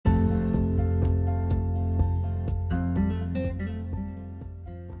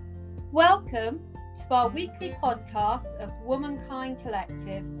Welcome to our weekly podcast of Womankind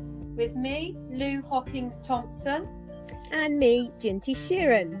Collective with me, Lou Hawkins-Thompson. And me, Ginty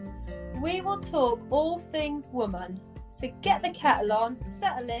Sheeran. We will talk all things woman. So get the kettle on,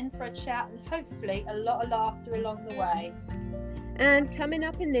 settle in for a chat and hopefully a lot of laughter along the way. And coming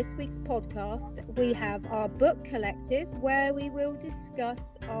up in this week's podcast, we have our book collective where we will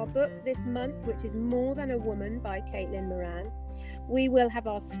discuss our book this month, which is More Than a Woman by Caitlin Moran. We will have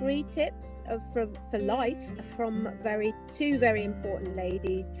our 3 tips for life from two very important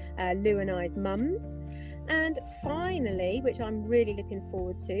ladies, Lou and I's mums. And finally, which I'm really looking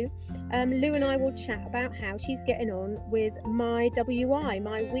forward to, Lou and I will chat about how she's getting on with my WI,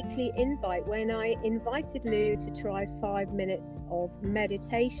 my weekly invite, when I invited Lou to try 5 minutes of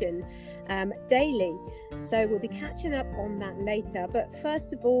meditation daily. So we'll be catching up on that later. But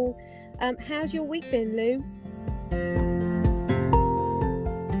first of all, how's your week been, Lou?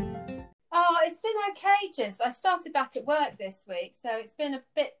 Oh, it's been okay, Jins. I started back at work this week, so it's been a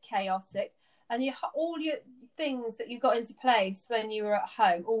bit chaotic. And all your things that you got into place when you were at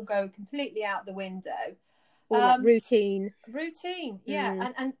home all go completely out the window. All that routine,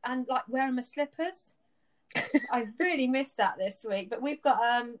 yeah. And like wearing my slippers. I really missed that this week. But we've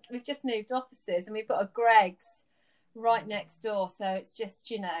we've just moved offices and we've got a Greggs right next door. So it's just,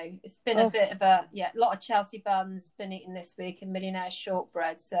 it's been a bit of a lot of Chelsea buns been eaten this week and millionaire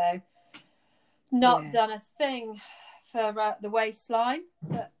shortbread. So not done a thing for the waistline,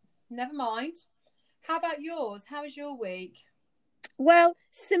 but never mind. How about yours? How was your week? Well,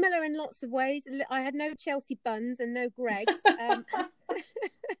 similar in lots of ways. I had no Chelsea buns and no Greggs.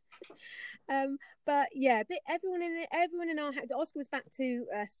 But yeah, everyone in our house. Oscar was back to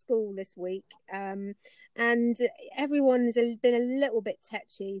school this week, and everyone's been a little bit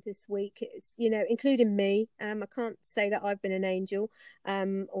tetchy this week. It's, including me. I can't say that I've been an angel,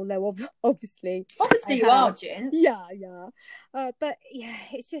 although obviously you are, Jen. Yeah. But yeah,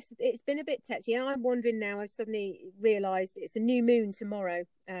 it's been a bit tetchy, and I'm wondering now. I've suddenly realised it's a new moon tomorrow,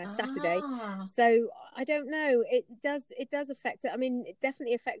 Saturday. So I don't know. It does affect it. I mean, it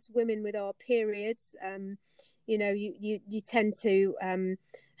definitely affects women with our periods. You tend to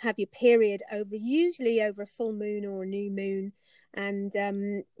have your period usually over a full moon or a new moon, and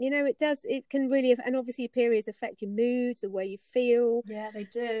it can really, and obviously periods affect your mood, the way you feel. Yeah, they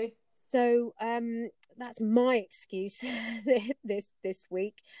do. So that's my excuse this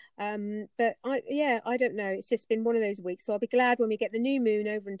week. But I don't know. It's just been one of those weeks. So I'll be glad when we get the new moon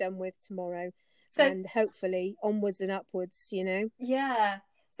over and done with tomorrow, and hopefully onwards and upwards. Yeah.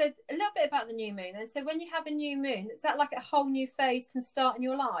 So a little bit about the new moon. And so when you have a new moon, is that like a whole new phase can start in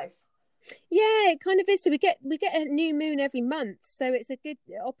your life? Yeah, it kind of is. So we get a new moon every month, so it's a good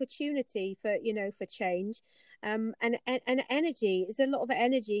opportunity for change, and energy. There's a lot of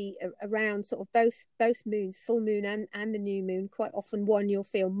energy around sort of both moons, full moon and the new moon. Quite often, one you'll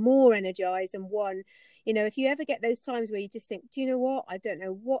feel more energized, and one, if you ever get those times where you just think, do you know what? I don't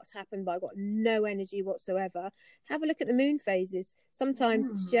know what's happened, but I've got no energy whatsoever. Have a look at the moon phases. Sometimes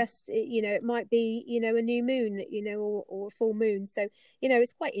it's just, it might be, a new moon, or a full moon. So,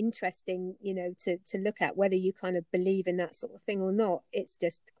 it's quite interesting, to look at whether you kind of believe in that sort of thing or not. It's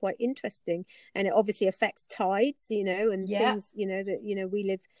just quite interesting, and it obviously affects tides, and things, that we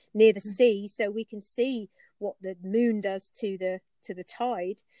live near the sea, so we can see what the moon does to the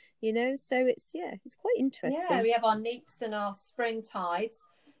tide, so it's quite interesting. Yeah, we have our neaps and our spring tides.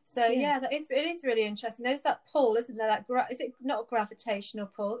 So it is really interesting. There's that pull, isn't there? Is it not a gravitational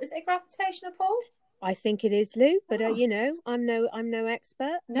pull? Is it a gravitational pull? I think it is, Lou, but I'm no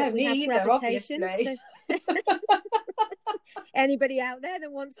expert. No, me either, obviously. So... Anybody out there that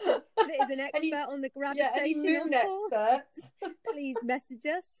is an expert on the gravitational pull, experts, please message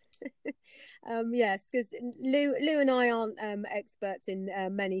us. Yes, because Lou and I aren't experts in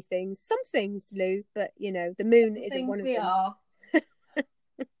many things. Some things, Lou, but the moon isn't one of them. We are.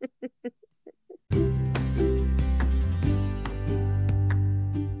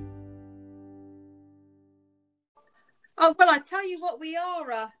 Oh, well, I tell you what we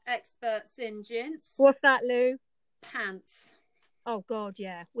are experts in, gents. What's that, Lou? Pants. Oh, God,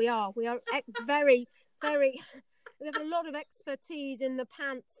 yeah. We are very, very... We have a lot of expertise in the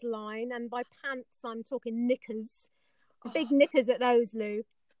pants line. And by pants, I'm talking knickers. Big knickers at those, Lou.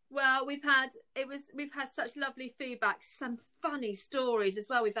 Well, we've had such lovely feedback. Some funny stories as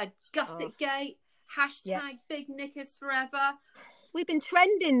well. We've had Gusset Gate, hashtag Big Knickers Forever. We've been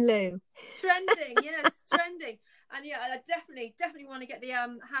trending, Lou. Trending, yes, trending. And yeah, I definitely want to get the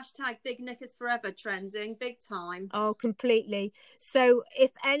hashtag Big Knickers Forever trending big time. Oh, completely. So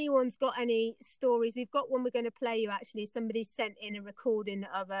if anyone's got any stories, we've got one we're going to play you actually. Somebody sent in a recording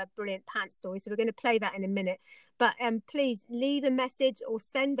of a brilliant pants story. So we're going to play that in a minute. But please leave a message or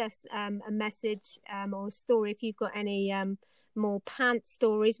send us a message or a story if you've got any more pant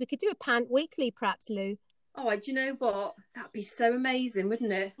stories. We could do a pant weekly perhaps, Lou. Oh, do you know what? That'd be so amazing,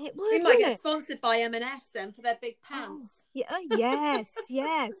 wouldn't it? It would, we might get it? Sponsored by M&S then for their big pants. Oh, yeah,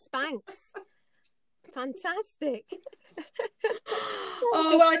 yes, Spanx. Fantastic.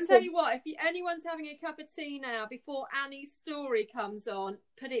 Oh, well, I tell you what, if anyone's having a cup of tea now before Annie's story comes on,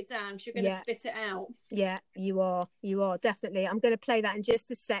 put it down. She's going to spit it out. Yeah, you are definitely. I'm going to play that in just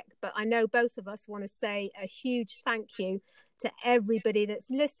a sec, but I know both of us want to say a huge thank you to everybody that's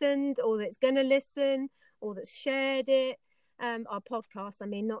listened or that's going to listen or that's shared it. Our podcast, I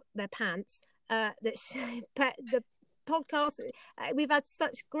mean, not their pants. The podcast. We've had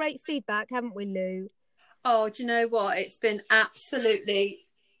such great feedback, haven't we, Lou? Oh, do you know what? It's been absolutely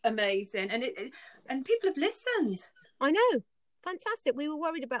amazing, and people have listened. I know, fantastic. We were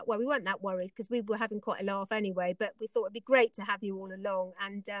worried about. Well, we weren't that worried because we were having quite a laugh anyway. But we thought it'd be great to have you all along,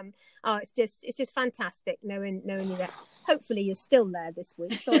 and it's just fantastic knowing you there. Hopefully, you're still there this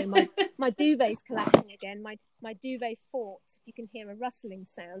week. Sorry, my duvet's collapsing again. My duvet fort. You can hear a rustling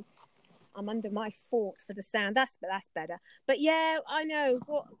sound. I'm under my fort for the sound. That's better. But yeah, I know.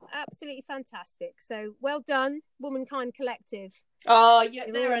 What absolutely fantastic. So well done, Womankind Collective. Oh yeah,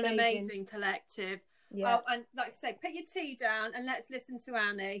 they're an amazing collective. Yeah. Oh, and like I said, put your tea down and let's listen to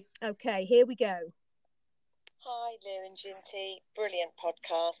Annie. Okay, here we go. Hi, Lou and Ginty. Brilliant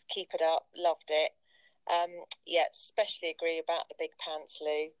podcast. Keep it up. Loved it. Yeah, especially agree about the big pants,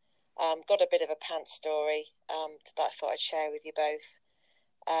 Lou. Got a bit of a pants story that I thought I'd share with you both.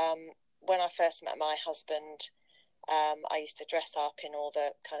 When I first met my husband, I used to dress up in all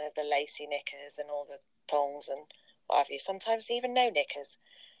the kind of the lacy knickers and all the thongs and what have you, sometimes even no knickers.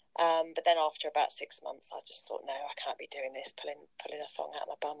 But then after about 6 months, I just thought, no, I can't be doing this, pulling a thong out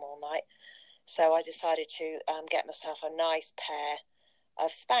my bum all night. So I decided to get myself a nice pair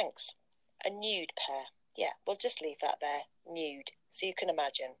of Spanx, a nude pair. Yeah, we'll just leave that there, nude, so you can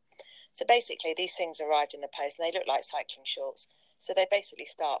imagine. So basically, these things arrived in the post, and they look like cycling shorts. So they basically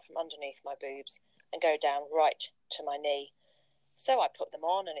start from underneath my boobs and go down right to my knee. So I put them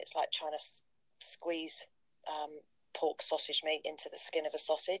on, and it's like trying to squeeze pork sausage meat into the skin of a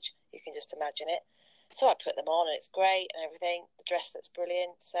sausage. You can just imagine it. So I put them on, and it's great and everything. The dress looks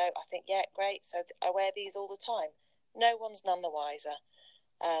brilliant. So I think, yeah, great. So I wear these all the time. No one's none the wiser.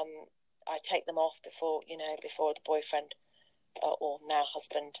 I take them off before the boyfriend or now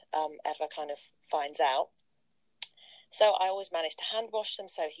husband ever kind of finds out. So I always managed to hand wash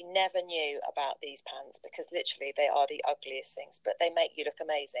them, so he never knew about these pants, because literally they are the ugliest things, but they make you look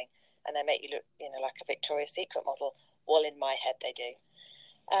amazing, and they make you look, like a Victoria's Secret model. Well, in my head they do.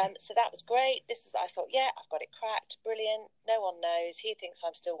 So that was great. I thought, yeah, I've got it cracked, brilliant. No one knows. He thinks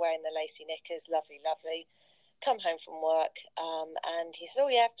I'm still wearing the lacy knickers, lovely, lovely. Come home from work, and he says,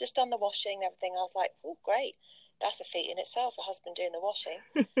 oh yeah, I've just done the washing and everything. I was like, oh great, that's a feat in itself, a husband doing the washing.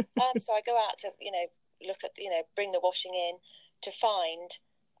 So I go out to, look at, bring the washing in, to find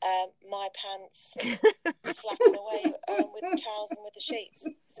my pants flapping away with the towels and with the sheets.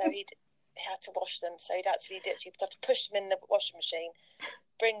 So he had to wash them. So he'd have to push them in the washing machine,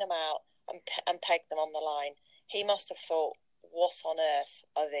 bring them out and peg them on the line. He must have thought, what on earth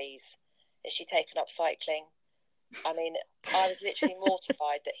are these? Is she taken up cycling? I mean, I was literally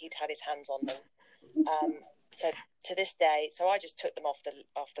mortified that he'd had his hands on them. So to this day, I just took them off the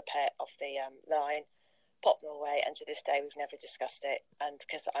line, popped them away, and to this day we've never discussed it. And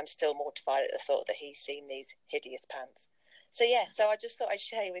because I'm still mortified at the thought that he's seen these hideous pants. So yeah, I just thought I'd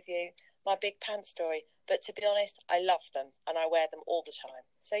share with you my big pants story. But to be honest, I love them and I wear them all the time.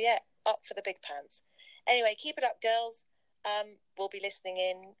 So yeah, up for the big pants. Anyway, keep it up, girls. We'll be listening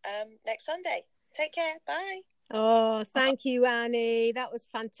in next Sunday. Take care. Bye. Oh, thank you, Annie. That was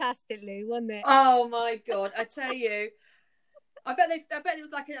fantastic, Lou, wasn't it? Oh my God, I tell you, I bet it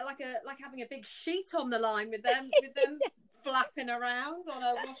was like having a big sheet on the line with them flapping around on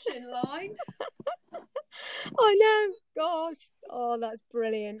a washing line. I know, gosh. Oh, that's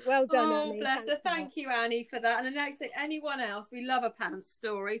brilliant. Well done, Annie. Oh, bless her. Thank you, Annie, for that. And the next thing, anyone else, we love a pants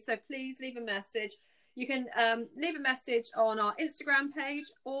story, so please leave a message. You can leave a message on our Instagram page,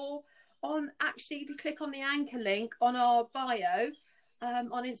 or if you click on the anchor link on our bio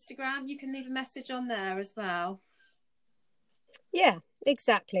on Instagram, you can leave a message on there as well. Yeah,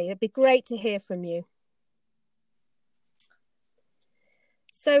 exactly. It'd be great to hear from you.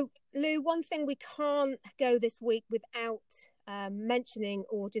 So, Lou, one thing we can't go this week without mentioning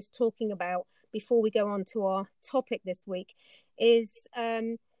or just talking about before we go on to our topic this week is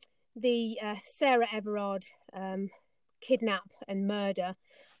the Sarah Everard kidnap and murder,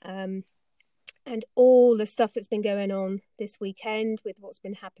 and all the stuff that's been going on this weekend with what's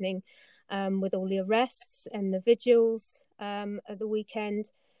been happening with all the arrests and the vigils at the weekend.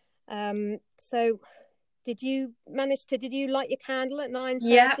 So did you light your candle at 9:30?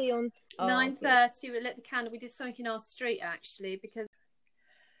 Yeah, on 9:30 we lit the candle. We did something in our street actually, because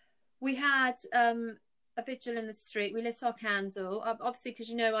we had a vigil in the street. We lit our candle, obviously,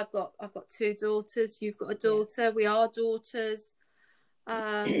 because I've got 2 daughters. You've got a daughter. Yeah. We are daughters.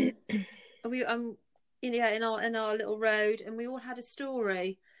 We in our little road, and we all had a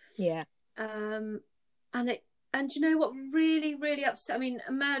story. Yeah. And you know what really, really upset? I mean,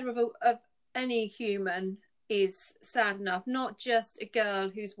 a murder of any human is sad enough, not just a girl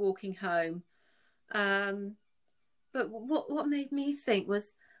who's walking home. But what made me think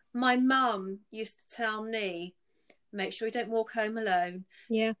was my mum used to tell me, make sure you don't walk home alone.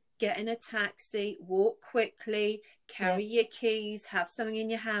 Yeah. Get in a taxi, walk quickly, carry your keys, have something in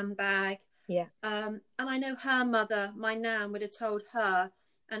your handbag. Yeah. And I know her mother, my nan, would have told her,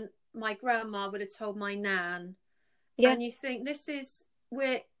 and my grandma would have told my nan. Yeah. And you think it's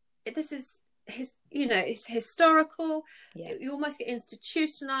historical. Yeah. You almost get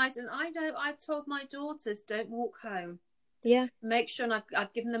institutionalized. And I know I've told my daughters, don't walk home. Yeah. Make sure, and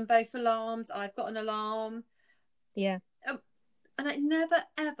I've given them both alarms. I've got an alarm. Yeah. And it never,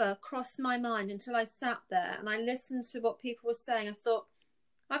 ever crossed my mind until I sat there and I listened to what people were saying. I thought,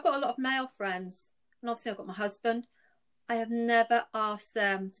 I've got a lot of male friends, and obviously I've got my husband. I have never asked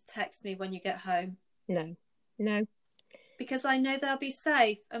them to text me when you get home. No. Because I know they'll be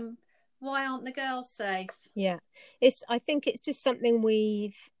safe. And why aren't the girls safe? Yeah. I think it's just something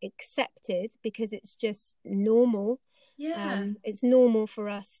we've accepted because it's just normal. Yeah. It's normal for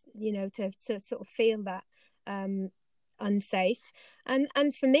us, to sort of feel that unsafe.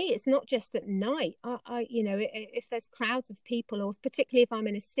 And for me, it's not just at night. I if there's crowds of people, or particularly if I'm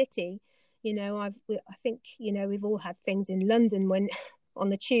in a city, I think, we've all had things in London when on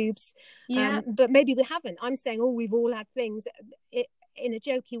the tubes. Yeah. But maybe we haven't. I'm saying, we've all had things in a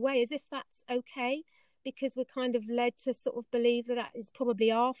jokey way, as if that's okay, because we're kind of led to sort of believe that is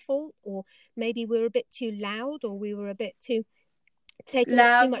probably our fault, or maybe we're a bit too loud, or we were a bit too taking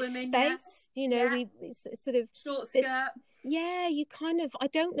up too much space. We sort of short skirt. You kind of, I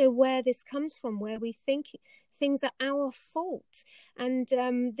don't know where this comes from, where we think things are our fault, and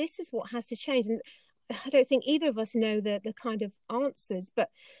this is what has to change. And I don't think either of us know the kind of answers, but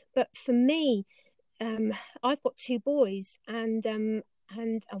for me, I've got 2 boys, and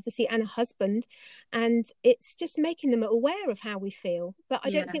obviously, and a husband, and it's just making them aware of how we feel. But I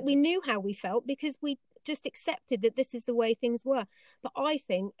don't think we knew how we felt, because we just accepted that this is the way things were. But I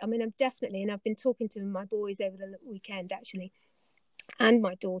think, I'm definitely, and I've been talking to my boys over the weekend actually, and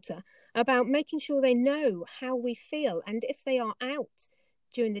my daughter, about making sure they know how we feel, and if they are out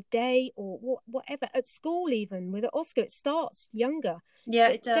during the day or whatever, at school, even with Oscar, it starts younger. Yeah,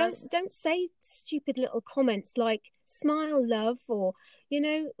 it does. Don't say stupid little comments like "smile, love," or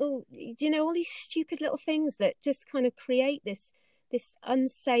all these stupid little things that just kind of create this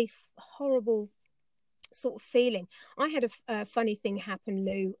unsafe, horrible sort of feeling. I had a funny thing happen,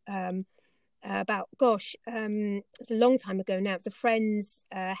 Lou, about it was a long time ago now. It was a friend's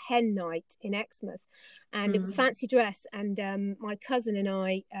hen night in Exmouth, and it was a fancy dress, and my cousin and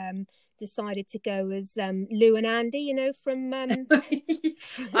I decided to go as Lou and Andy, from I remember the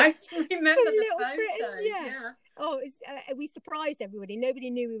photos. Yeah. We surprised everybody. Nobody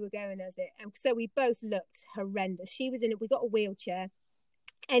knew we were going as it, and so we both looked horrendous. She was in it. We got a wheelchair.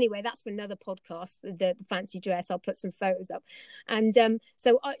 Anyway, that's for another podcast, the fancy dress. I'll put some photos up. And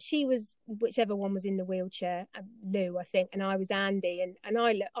so she was, whichever one was in the wheelchair, Lou, I think, and I was Andy. And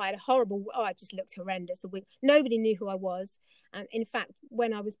I had a horrible, I just looked horrendous. Nobody knew who I was. And in fact,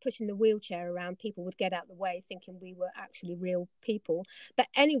 when I was pushing the wheelchair around, people would get out of the way thinking we were actually real people. But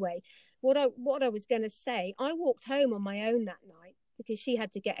anyway, what I was going to say, I walked home on my own that night because she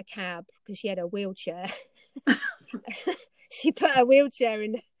had to get a cab because she had a wheelchair. She put her wheelchair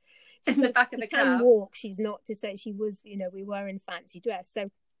in the back of the cab. Can walk. She's not, to say she was, we were in fancy dress. So,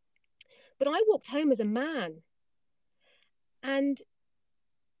 but I walked home as a man, and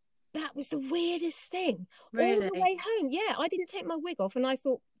that was the weirdest thing. Really? All the way home. Yeah, I didn't take my wig off, and I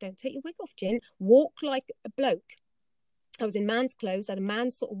thought, don't take your wig off, Gin. Walk like a bloke. I was in man's clothes. I had a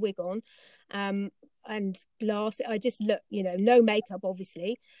man's sort of wig on. and glasses. I just look, no makeup,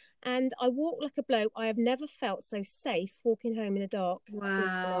 obviously. And I walk like a bloke. I have never felt so safe walking home in the dark in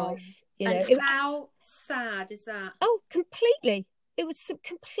my life. How sad is that? Oh, completely. It was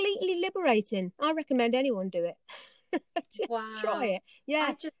completely liberating. I recommend anyone do it. Just try it.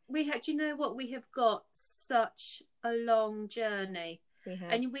 Yeah. Do you know what? We have got such a long journey. We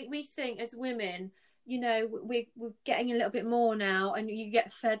have. And we think as women, we're getting a little bit more now, and you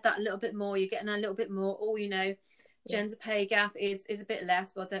get fed that little bit more, you're getting a little bit more, gender pay gap is a bit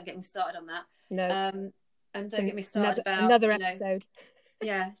less. Well, don't get me started on that. No. And don't get me started about another episode.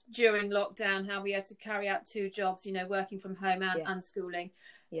 During lockdown, how we had to carry out 2 jobs, working from home and schooling.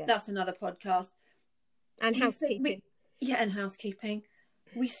 Yeah. That's another podcast. And housekeeping. And housekeeping.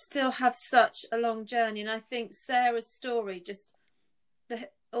 We still have such a long journey. And I think Sarah's story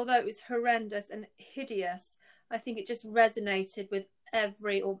although it was horrendous and hideous, I think it just resonated with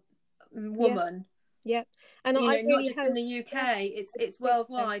every woman. Yeah. And I really not just in the UK, it's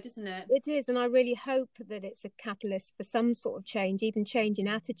worldwide, isn't it? It is, and I really hope that it's a catalyst for some sort of change, even change in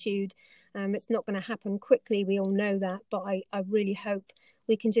attitude. It's not going to happen quickly, we all know that, but I really hope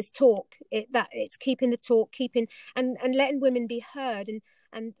we can just talk. It's keeping the talk, and letting women be heard,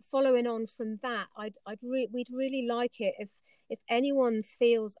 and following on from that, we'd really like it if anyone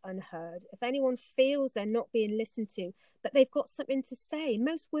feels unheard, if anyone feels they're not being listened to, but they've got something to say.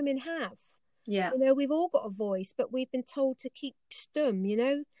 Most women have. Yeah. We've all got a voice, but we've been told to keep stum,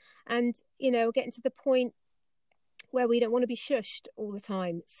 and, getting to the point where we don't want to be shushed all the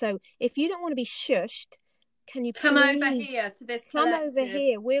time. So if you don't want to be shushed, can you come over here to this collective? Come over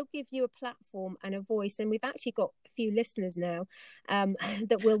here. We'll give you a platform and a voice. And we've actually got a few listeners now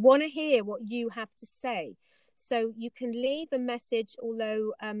that will want to hear what you have to say. So you can leave a message,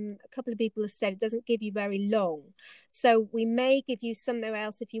 although a couple of people have said it doesn't give you very long. So we may give you somewhere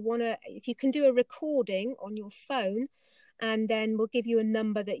else if you can do a recording on your phone, and then we'll give you a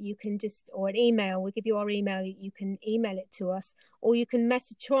number that you can or an email. We'll give you our email. You can email it to us, or you can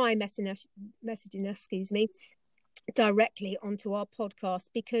messaging us, directly onto our podcast,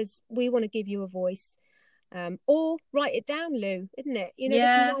 because we want to give you a voice. Or write it down, Lou, isn't it? You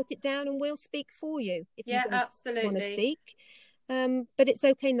can write it down and we'll speak for you if you don't absolutely want to speak. But it's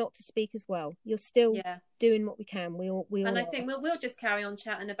okay not to speak as well. You're still doing what we can. We all I think we'll just carry on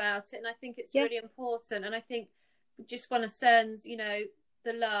chatting about it. And I think it's really important. And I think we just want to send, the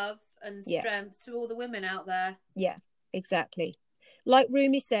love and strength to all the women out there. Yeah, exactly. Like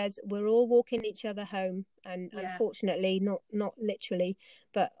Rumi says, we're all walking each other home, and unfortunately, not literally,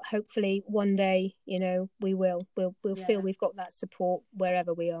 but hopefully one day, we will. We'll feel we've got that support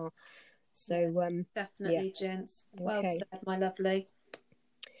wherever we are. So definitely, gents. Well said, my lovely.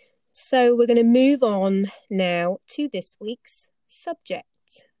 So we're going to move on now to this week's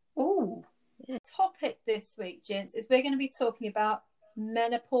subject. Oh, topic this week, gents, is we're going to be talking about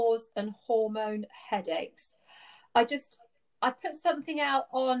menopause and hormone headaches. I put something out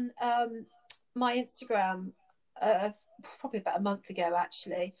on my Instagram probably about a month ago,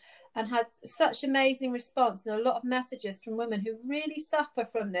 actually, and had such amazing response and a lot of messages from women who really suffer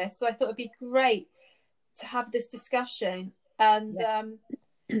from this. So I thought it'd be great to have this discussion and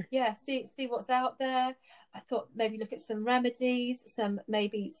see what's out there. I thought maybe look at some remedies, some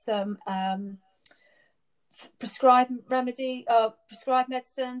prescribed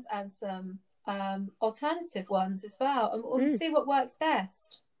medicines, and some alternative ones as well, and we'll see what works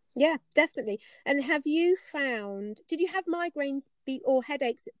best. Yeah, definitely. And have you did you have migraines or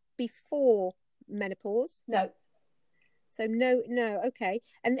headaches before menopause? No. So no, okay.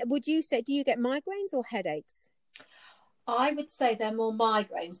 And would you say, do you get migraines or headaches? I would say they're more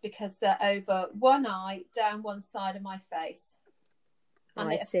migraines because they're over one eye, down one side of my face,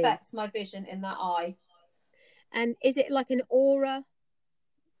 and it affects my vision in that eye. And is it like an aura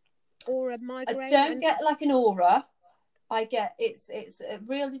migraine? I don't get like an aura. I get it's a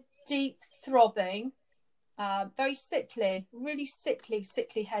really deep throbbing, very sickly, really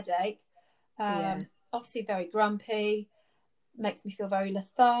sickly headache. Obviously very grumpy, makes me feel very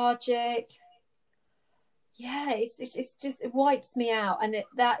lethargic. Yeah, it's just, it wipes me out, and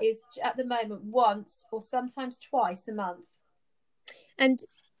that is at the moment once or sometimes twice a month. And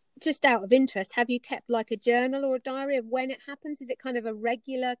just out of interest, have you kept like a journal or a diary of when it happens? Is it kind of a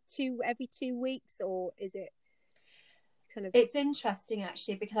regular every 2 weeks, or is it kind of? It's interesting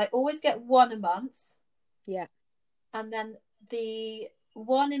actually, because I always get one a month. Yeah. And then the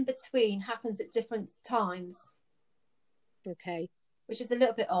one in between happens at different times. Okay. Which is a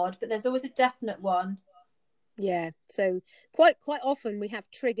little bit odd, but there's always a definite one. Yeah, so quite often we have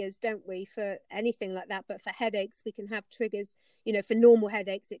triggers, don't we, for anything like that. But for headaches, we can have triggers. You know, for normal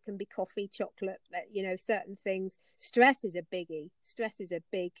headaches, it can be coffee, chocolate, you know, certain things. Stress is a biggie. Stress is a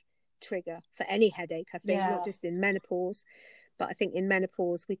big trigger for any headache, I think, not just in menopause, but I think in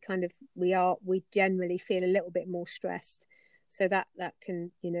menopause we generally feel a little bit more stressed. So that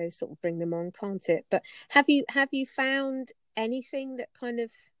can, you know, sort of bring them on, can't it? But have you found anything that kind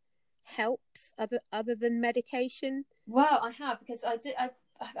of helps other than medication? Well, I have, because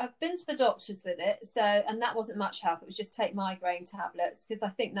I've been to the doctors with it, so, and that wasn't much help. It was just take migraine tablets, because I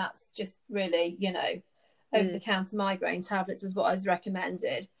think that's just really, you know, over the counter migraine tablets was what I was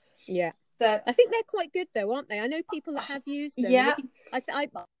recommended. Yeah. So I think they're quite good though, aren't they? I know people that have used them. Yeah. I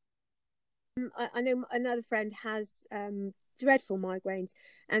know another friend has dreadful migraines,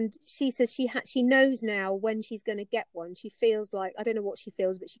 and she says she knows now when she's going to get one. She feels like, I don't know what she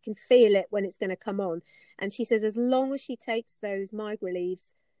feels, but she can feel it when it's going to come on. And she says as long as she takes those migraine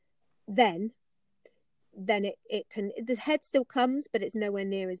reliefs, then it can, the head still comes, but it's nowhere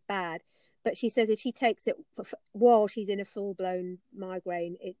near as bad. But she says if she takes it while she's in a full-blown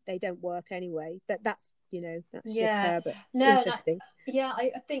migraine, they don't work anyway. But that's, you know, that's just her. But it's interesting.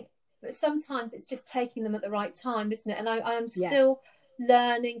 I think sometimes it's just taking them at the right time, isn't it? And I'm still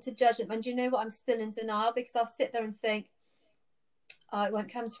learning to judge them. And you know what? I'm still in denial, because I'll sit there and think, oh, it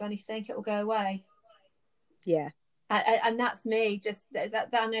won't come to anything. It will go away. Yeah. And that's me. Just that.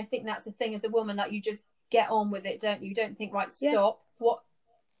 And I think that's the thing as a woman, like, you just get on with it, don't you? You don't think, right, stop. Yeah.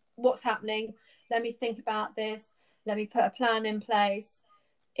 What's happening? Let me think about this. Let me put a plan in place.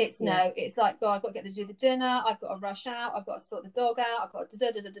 It's like, God, I've got to get to do the dinner. I've got to rush out. I've got to sort the dog out. I've got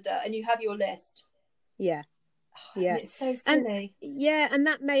to and you have your list. Yeah. Yeah. It's so silly. And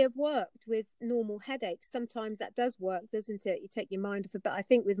that may have worked with normal headaches. Sometimes that does work, doesn't it? You take your mind off it. But I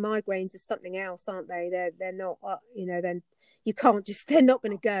think with migraines is something else, aren't they? They're not, you know, then you can't just, they're not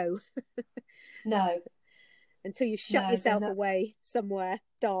going to go. No. Until you shut yourself away somewhere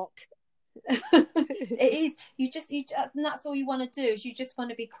dark. It is. You just, and that's all you want to do, is you just want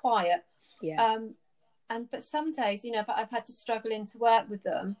to be quiet. Yeah. But some days, you know, I've had to struggle into work with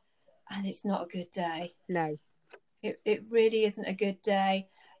them, and it's not a good day. No. It really isn't a good day.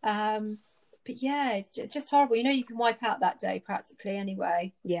 But yeah, it's just horrible. You know, you can wipe out that day practically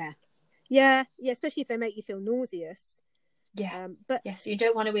anyway. Yeah, especially if they make you feel nauseous. Yeah. But yes, you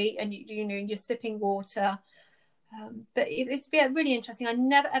don't want to eat, and you know, you're sipping water. But it's really interesting. I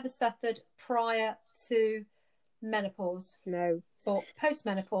never ever suffered prior to menopause. No. Or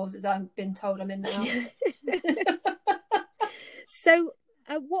post-menopause, as I've been told I'm in now. So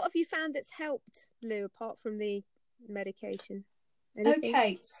what have you found that's helped, Lou, apart from the medication? Anything?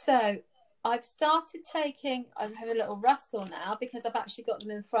 Okay, so I've started taking, I have a little rustle now because I've actually got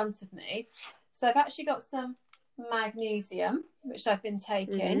them in front of me. So I've actually got some magnesium, which I've been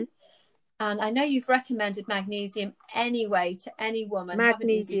taking. Mm-hmm. And I know you've recommended magnesium anyway to any woman.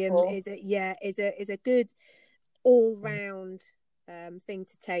 Magnesium is a good all-round thing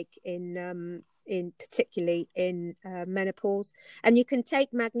to take in particularly in menopause. And you can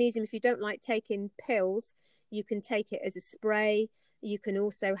take magnesium if you don't like taking pills. You can take it as a spray. You can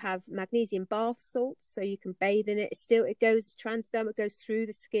also have magnesium bath salts, so you can bathe in it. It goes transdermal, it goes through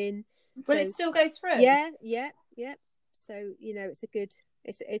the skin. Will it still go through? Yeah. So you know,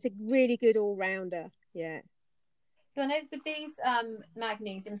 it's a really good all-rounder. Yeah. So I know with these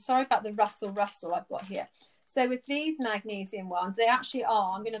magnesium, sorry about the rustle I've got here. So with these magnesium ones, they actually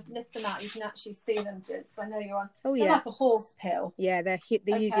are, I'm going to lift them out, you can actually see them, just I know you're on. Oh, they're like a horse pill. Yeah, they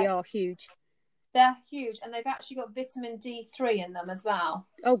usually are huge. They're huge, and they've actually got vitamin D3 in them as well.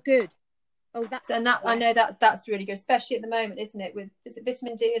 Oh, good. Oh, I know that's really good, especially at the moment, isn't it? Is it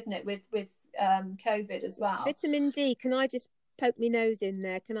vitamin D, isn't it? With COVID as well. Vitamin D. Can I just poke my nose in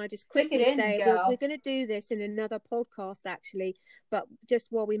there? Can I just quickly say we're going to do this in another podcast actually, but just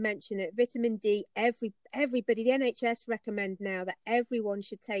while we mention it, vitamin D, everybody, the NHS recommend now that everyone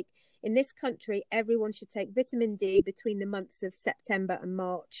should take, in this country, everyone should take vitamin D between the months of September and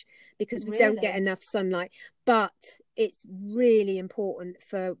March, because we don't get enough sunlight. But it's really important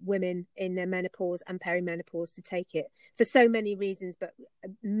for women in their menopause and perimenopause to take it for so many reasons, but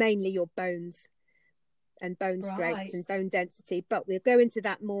mainly your bones and bone strength and bone density. But we'll go into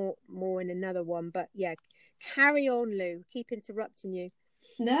that more in another one. But yeah, carry on, Lou. Keep interrupting you.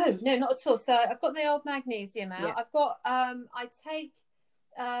 No, not at all. So I've got the old magnesium out. Yeah. I've got I take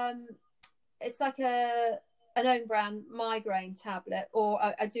it's like an own brand migraine tablet, or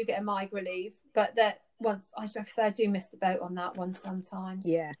I do get a migraine relief, but that once I do miss the boat on that one sometimes.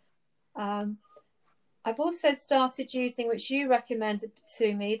 Yeah. I've also started using, which you recommended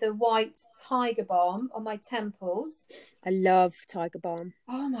to me, the white tiger balm on my temples. I love tiger balm.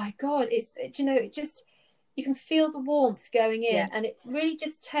 Oh my God. It just, you can feel the warmth going in, and it really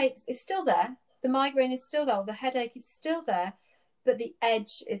just it's still there. The migraine is still there. The headache is still there, but the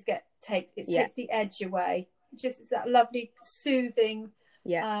edge takes the edge away. It's that lovely soothing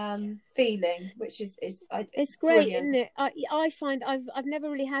feeling, which is it's great, brilliant. isn't it? I find I've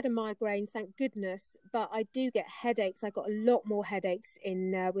never really had a migraine, thank goodness, but I do get headaches. I got a lot more headaches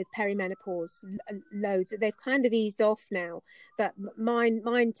with perimenopause, loads. They've kind of eased off now, but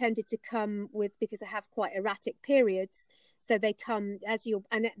mine tended to come because I have quite erratic periods, so they come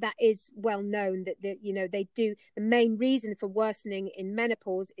and that is well known that they do. The main reason for worsening in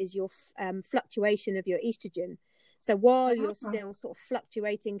menopause is your fluctuation of your estrogen. So while you're still sort of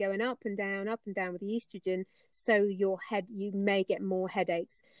fluctuating, going up and down with the estrogen, so you may get more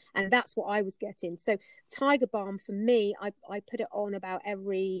headaches. And that's what I was getting. So tiger balm for me, I put it on about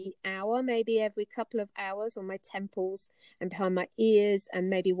every hour, maybe every couple of hours, on my temples and behind my ears, and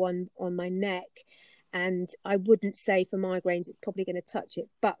maybe one on my neck. And I wouldn't say for migraines it's probably going to touch it,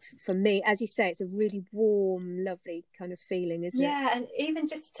 but for me, as you say, it's a really warm, lovely kind of feeling, isn't it? Yeah, and even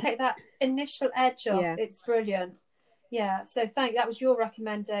just to take that initial edge off, it's brilliant. Yeah, so that was your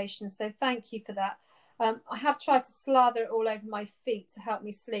recommendation, so thank you for that. I have tried to slather it all over my feet to help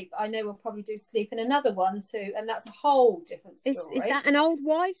me sleep. I know we'll probably do sleep in another one too, and that's a whole different story. Is that an old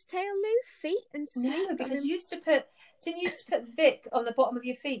wives' tale, Lou? Feet and sleep? No, because you used to put Vic on the bottom of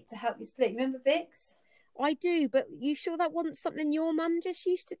your feet to help you sleep. Remember Vicks? I do, but you sure that wasn't something your mum just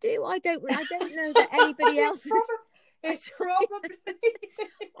used to do? I don't know that anybody else is. It's probably.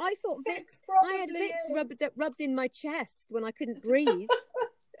 I thought Vicks. I had Vicks rubbed in my chest when I couldn't breathe.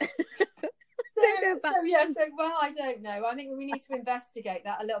 I don't know. I think we need to investigate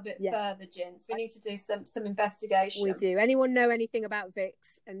that a little bit further, Gins. We need to do some investigation. We do. Anyone know anything about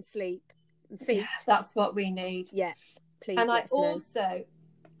Vicks and sleep and feet? Yeah, that's what we need. Yeah, please. And I also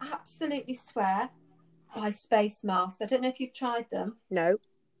absolutely swear by Space Masks. I don't know if you've tried them. No.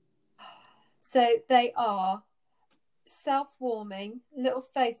 So they are self-warming little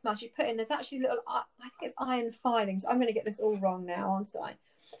face masks you put in. There's actually little, I think it's iron filings. I'm going to get this all wrong now, aren't I?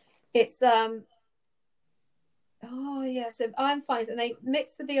 It's so iron filings, and they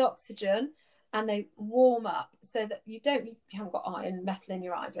mix with the oxygen and they warm up so that you haven't got iron metal in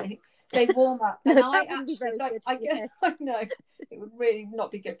your eyes or anything. They warm up. And I know it would really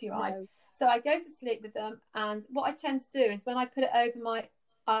not be good for your eyes. So I go to sleep with them, and what I tend to do is when I put it over my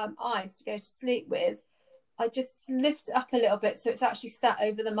eyes to go to sleep with, I just lift it up a little bit so it's actually sat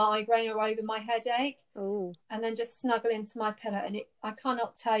over the migraine or over my headache. Oh. And then just snuggle into my pillow, and I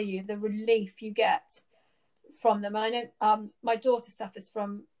cannot tell you the relief you get from them. And I know my daughter suffers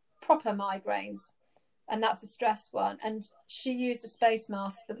from proper migraines, and that's a stress one. And she used a space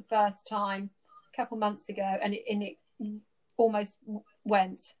mask for the first time a couple months ago, and it almost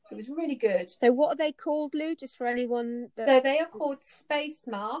went. It was really good. So what are they called, Lou, just for anyone so they are called space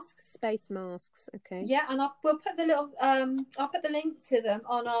masks. Space masks, okay. Yeah, and we'll put the little I'll put the link to them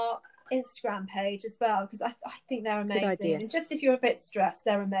on our Instagram page as well, because I think they're amazing. Good idea. And just if you're a bit stressed,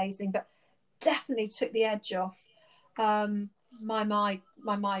 they're amazing, but definitely took the edge off my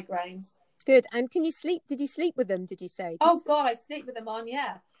migraines. Good. And can you sleep? Did you sleep with them, did you say? Oh God, I sleep with them on,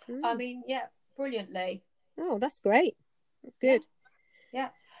 yeah. I mean, yeah, brilliantly. Oh, that's great. Good. Yeah.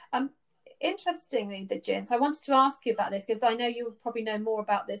 Interestingly, the Gins, I wanted to ask you about this because I know you probably know more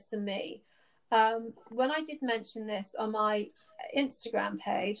about this than me. When I did mention this on my Instagram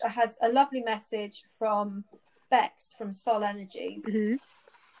page, I had a lovely message from Bex from Sol Energies,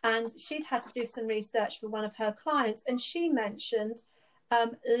 and she'd had to do some research for one of her clients, and she mentioned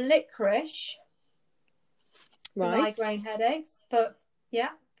licorice for migraine headaches, for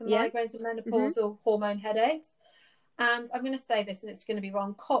migraines and menopausal hormone headaches. And I'm going to say this, and it's going to be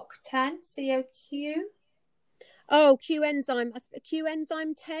wrong. CoQ10, CoQ. Oh, Q-enzyme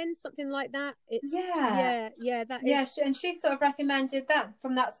 10, something like that. It's, that is. Yeah, and she sort of recommended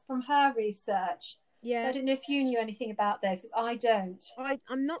that's from her research. Yeah, so I don't know if you knew anything about this, because I don't.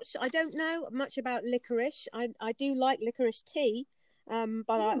 I'm not sure. I don't know much about licorice. I do like licorice tea, but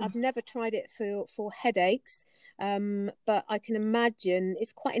I've never tried it for headaches. But I can imagine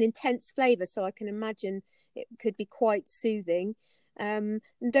it's quite an intense flavour, so I can imagine it could be quite soothing. Don't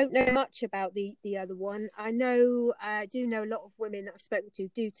know much about the other one. I do know a lot of women that I've spoken to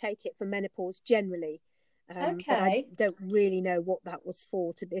do take it for menopause generally. But I don't really know what that was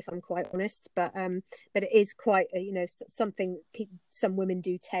for, if I'm quite honest. But it is quite something some women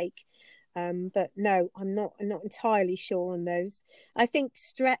do take. But no, I'm not entirely sure on those. I think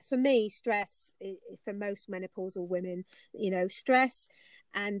stress for most menopausal women, stress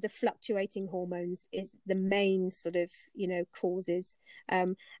and the fluctuating hormones is the main sort of causes.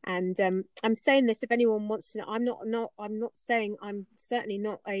 And I'm saying this, if anyone wants to know, I'm not saying, I'm certainly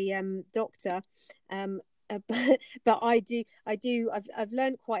not a doctor, but I've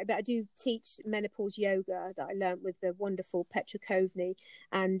learned quite a bit. I do teach menopause yoga that I learned with the wonderful Petra Kovney,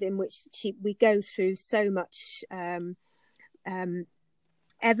 and in which we go through so much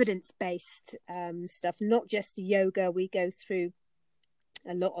evidence-based stuff, not just the yoga. We go through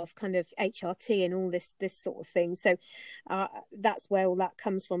a lot of kind of HRT and all this sort of thing. So that's where all that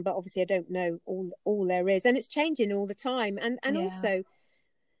comes from. But obviously I don't know all there is, and it's changing all the time. And also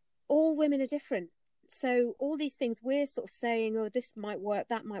all women are different. So all these things we're sort of saying, oh, this might work,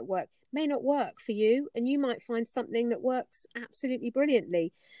 that might work, may not work for you, and you might find something that works absolutely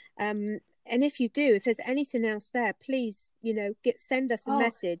brilliantly. And if you do, if there's anything else there, please, send us a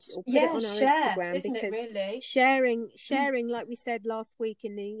message or put it on our Instagram, because really? sharing, like we said last week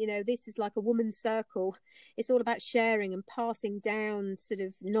in the, this is like a woman's circle. It's all about sharing and passing down sort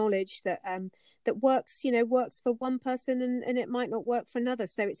of knowledge that works for one person, and it might not work for another.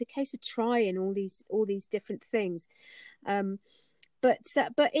 So it's a case of trying all these different things.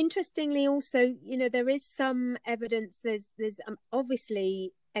 But interestingly, also, there is some evidence. There's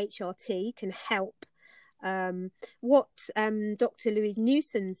obviously HRT can help. What Dr. Louise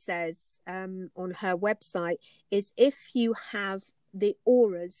Newson says on her website is, if you have the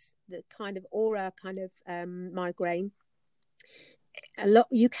auras, the kind of aura migraine,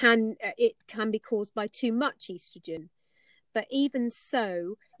 it can be caused by too much estrogen. But even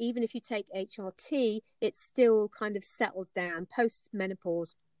so, even if you take HRT, it still kind of settles down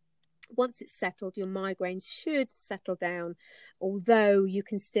post-menopause. Once it's settled, your migraines should settle down, although you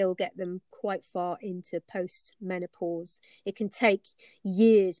can still get them quite far into post-menopause. It can take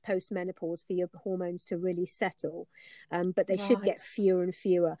years post-menopause for your hormones to really settle, but they should get fewer and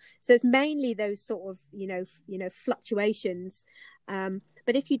fewer. So it's mainly those sort of, fluctuations. But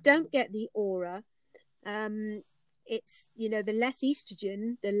if you don't get the aura, it's, the less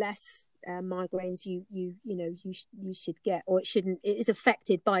estrogen, the less migraines you should get, or it is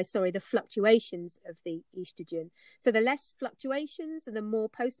affected by the fluctuations of the estrogen. So the less fluctuations and the more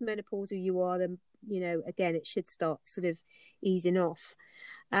postmenopausal you are, then again it should start sort of easing off.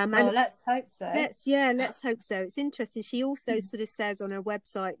 And let's hope so. Let's hope so. It's interesting. She also sort of says on her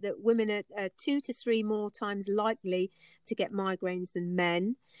website that women are 2 to 3 more times likely to get migraines than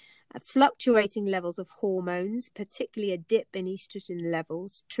men. Fluctuating levels of hormones, particularly a dip in estrogen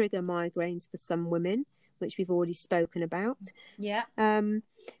levels, trigger migraines for some women, which we've already spoken about. Yeah.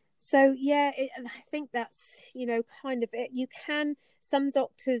 So I think that's kind of it. Some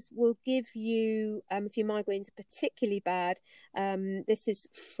doctors will give you, if your migraines are particularly bad, this is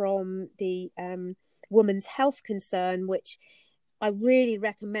from the Women's Health Concern, which I really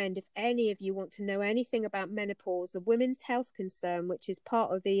recommend, if any of you want to know anything about menopause, the Women's Health Concern, which is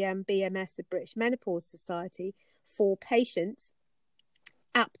part of the BMS, the British Menopause Society, for patients.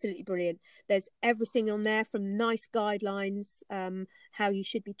 Absolutely brilliant. There's everything on there, from nice guidelines, how you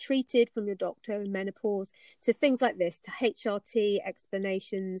should be treated from your doctor in menopause, to things like this, to HRT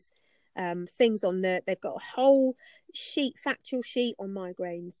explanations, things on there. They've got a whole factual sheet on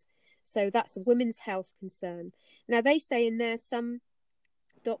migraines. So that's a Women's Health Concern. Now, they say in there some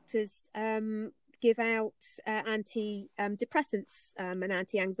doctors give out antidepressants and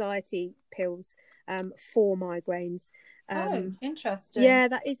anti-anxiety pills for migraines. Interesting. Yeah,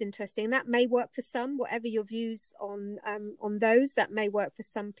 that is interesting. That may work for some, whatever your views on those, that may work for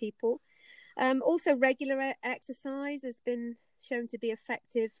some people. Also, regular exercise has been shown to be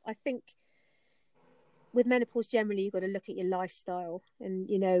effective. I think with menopause generally, you've got to look at your lifestyle and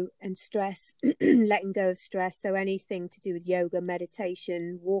and stress, letting go of stress. So anything to do with yoga,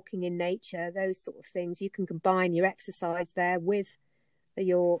 meditation, walking in nature, those sort of things, you can combine your exercise there with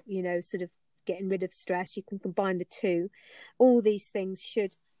your sort of getting rid of stress. You can combine the two. All these things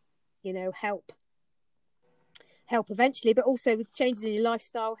should help eventually, but also with changes in your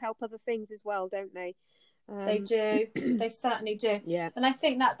lifestyle help other things as well, don't they? They do. They certainly do. Yeah. And I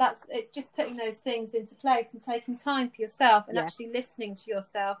think it's just putting those things into place and taking time for yourself and actually listening to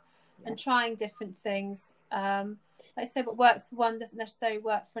yourself and trying different things. Like I said, what works for one doesn't necessarily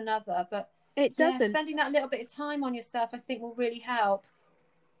work for another, but it doesn't. Spending that little bit of time on yourself, I think, will really help.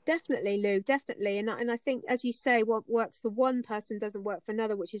 Definitely, Lou, definitely. And I think, as you say, what works for one person doesn't work for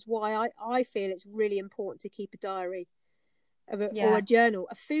another, which is why I feel it's really important to keep a diary or a journal,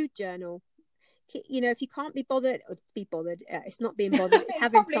 a food journal. you know, if you can't be bothered, or be bothered, it's not being bothered, it's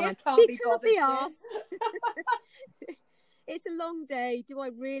having time. Can't be can't bothered, be asked. It's a long day. Do I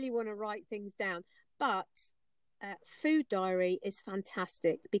really want to write things down? But food diary is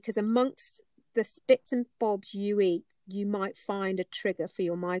fantastic, because amongst the bits and bobs you eat, you might find a trigger for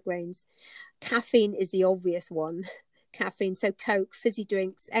your migraines. Caffeine is the obvious one. Caffeine, so Coke, fizzy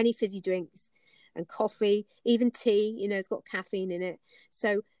drinks, any fizzy drinks, and coffee, even tea, you know, it's got caffeine in it.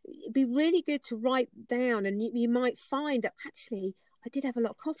 So it'd be really good to write down, and you might find that actually I did have a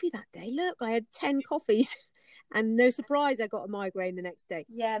lot of coffee that day. Look, I had 10 coffees. And no surprise, I got a migraine the next day.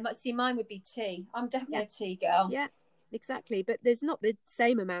 Yeah, see, mine would be tea. I'm definitely a tea girl. Yeah, exactly. But there's not the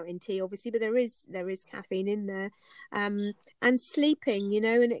same amount in tea, obviously, but there is caffeine in there. And sleeping, you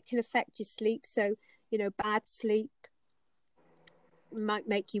know, and it can affect your sleep. So, you know, bad sleep might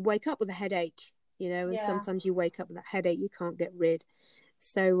make you wake up with a headache, you know, and sometimes you wake up with that headache you can't get rid.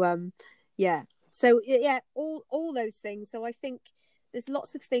 So, yeah. So, yeah, all those things. So I think there's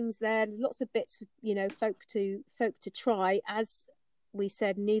lots of things there. There's lots of bits, you know, folk to try. As we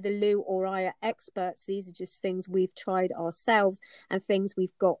said, neither Lou or I are experts. These are just things we've tried ourselves and things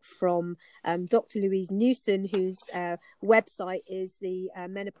we've got from Dr. Louise Newson, whose website is the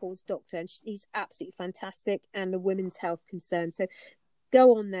Menopause Doctor, and she's absolutely fantastic, and the Women's Health Concern. So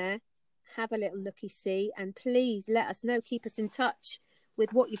go on there, have a little looky-see, and please let us know. Keep us in touch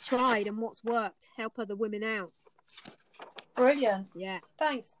with what you've tried and what's worked. Help other women out. Brilliant. Yeah.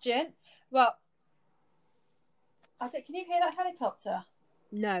 Thanks, Jen. Well, can you hear that helicopter?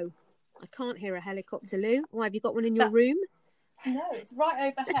 No, I can't hear a helicopter, Lou. Why, have you got one in your room? No, it's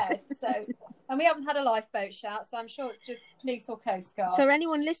right overhead. And we haven't had a lifeboat shout, so I'm sure it's just police or Coast Guard. For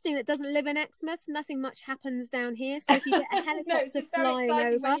anyone listening that doesn't live in Exmouth, nothing much happens down here. So if you get a helicopter it's just very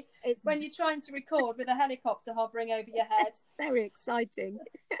flying over, when you're trying to record with a helicopter hovering over your head. It's very exciting.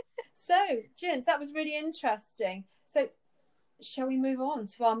 So, Jen, that was really interesting. So, shall we move on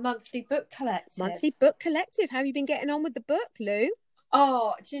to our monthly book collective? Monthly book collective. How have you been getting on with the book, Lou?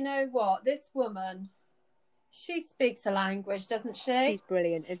 Oh, do you know what? This woman, she speaks a language, doesn't she? She's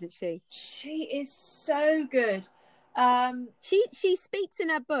brilliant, isn't she? She is so good. She speaks in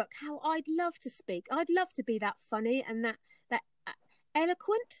her book how I'd love to speak. I'd love to be that funny and that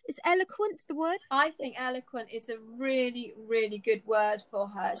eloquent. Is eloquent the word? I think eloquent is a really, really good word for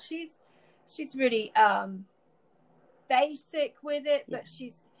her. She's really basic with it, but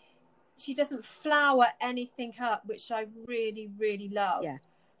she doesn't flower anything up, which I really, really love.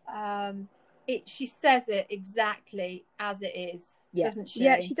 She says it exactly as it is, doesn't she?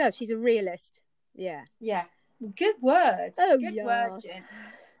 Yeah, she does. She's a realist. Yeah Good words. Good word, Jen.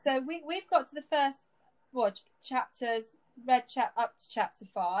 So we've got to the first chapters, up to chapter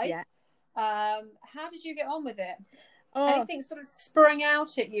 5. How did you get on with it? Anything sort of sprung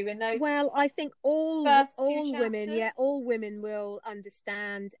out at you in those? Well, I think all women will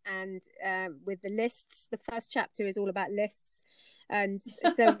understand, and with the lists, the first chapter is all about lists, and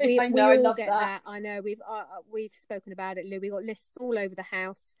so we all get that. I know we've spoken about it, Lou. We got lists all over the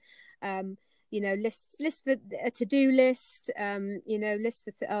house. You know, lists for a to-do list. You know, lists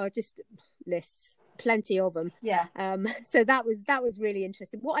for just lists. Plenty of them. So that was really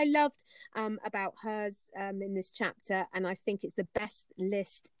interesting. What I loved about hers in this chapter, and I think it's the best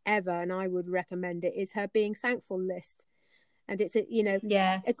list ever, and I would recommend it, is her being thankful list. And it's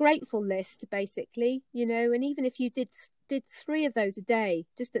a grateful list, basically, you know. And even if you did 3 of those a day,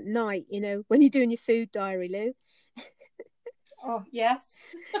 just at night, you know, when you're doing your food diary, Lou. Oh yes,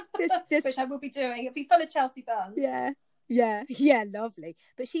 which I will be doing. It'll be full of Chelsea buns. Yeah, lovely.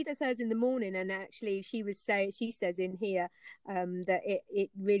 But she does hers in the morning, and actually she says in here that it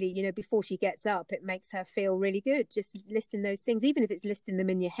really, you know, before she gets up, it makes her feel really good, just listing those things, even if it's listing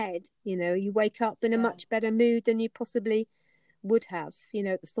them in your head. You know, you wake up in a much better mood than you possibly would have, you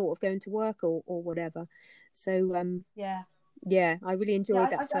know, at the thought of going to work or whatever. So I really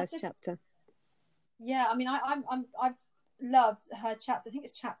enjoyed that first chapter. I mean, I've loved her chapter. I think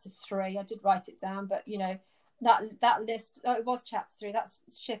it's chapter 3. I did write it down, but you know, that list, it was chapter 3, that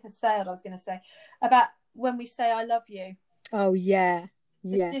ship has sailed, I was going to say, about when we say I love you. Oh yeah.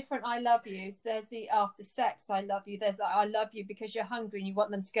 The different I love yous. There's the after sex I love you, there's the I love you because you're hungry and you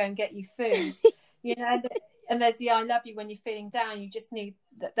want them to go and get you food. You know, and there's the I love you when you're feeling down, you just need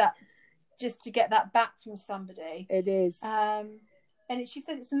that just to get that back from somebody. It is. And she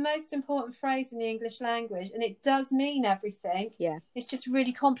says it's the most important phrase in the English language, and it does mean everything. Yeah. It's just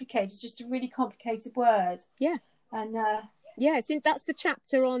really complicated. It's just a really complicated word. Yeah. And Yes, that's the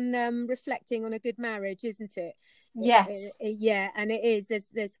chapter on reflecting on a good marriage, isn't it? Yes. Yeah, and it is.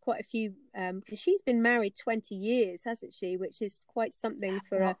 There's quite a few. Because she's been married 20 years, hasn't she? Which is quite something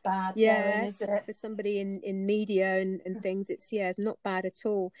for not bad yeah, going, is it? for somebody in media and things. It's not bad at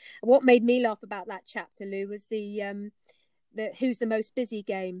all. What made me laugh about that chapter, Lou, was the who's the most busy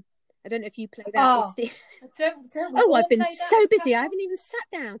game. I don't know if you play that with Steve. Don't we oh, all I've been play that so busy. couples? I haven't even sat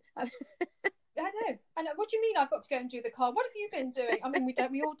down. I know. What do you mean I've got to go and do the car? What have you been doing? I mean,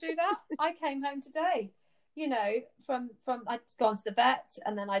 we all do that? I came home today, you know, from I'd gone to the vet,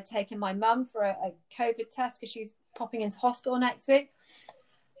 and then I'd taken my mum for a COVID test because she's popping into hospital next week.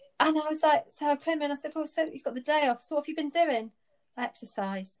 And I was like, so I came in, I said, well, so he's got the day off. So what have you been doing?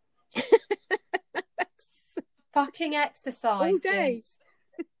 Exercise. Fucking exercise. All day.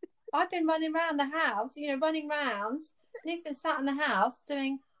 I've been running around the house, running rounds, and he's been sat in the house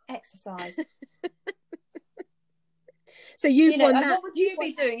doing exercise. So you've won that. What would you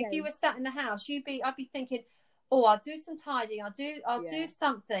be doing if you were sat in the house? I'd be thinking, oh, I'll do some tidying, I'll do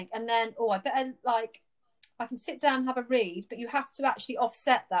something, and then I better I can sit down and have a read, but you have to actually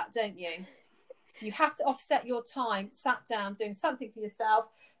offset that, don't you? You have to offset your time sat down doing something for yourself,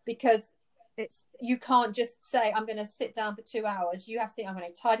 because you can't just say, I'm going to sit down for 2 hours. You have to think, I'm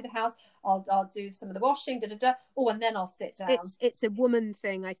going to tidy the house. I'll do some of the washing, and then I'll sit down. It's a woman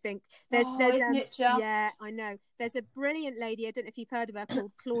thing, I think. Isn't it just? Yeah, I know. There's a brilliant lady, I don't know if you've heard of her,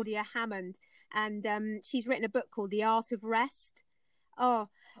 called Claudia Hammond, and she's written a book called The Art of Rest. Oh,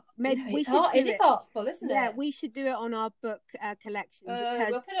 maybe we should do it. It is artful, isn't it? Yeah, we should do it on our book collection.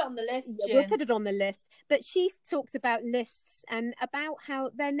 We'll put it on the list. We'll put it on the list. But she talks about lists and about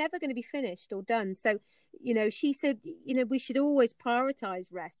how they're never going to be finished or done. So, she said, we should always prioritize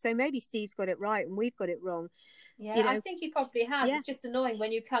rest. So maybe Steve's got it right and we've got it wrong. Yeah, I think he probably has. Yeah. It's just annoying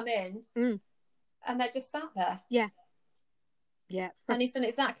when you come in and they're just sat there. Yeah. Yeah, and he's done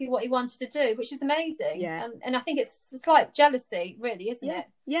exactly what he wanted to do, which is amazing. Yeah, and I think it's like jealousy, really, isn't it?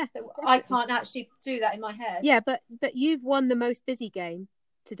 Yeah, I can't actually do that in my head. Yeah, but you've won the most busy game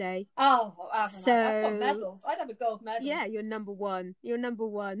today. Oh, so I've got medals. I'd have a gold medal. Yeah, you're number one.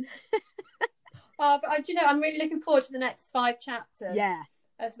 But I'm really looking forward to the next 5 chapters. Yeah,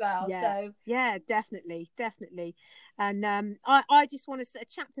 as well. Yeah. So yeah, definitely, and I just want to say,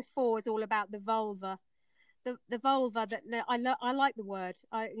 chapter 4 is all about the vulva. The vulva, I like the word.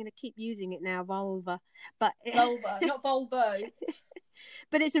 I'm going to keep using it now, vulva. But vulva, not Volvo.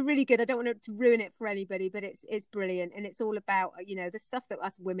 But it's a really good. I don't want to ruin it for anybody, but it's brilliant, and it's all about the stuff that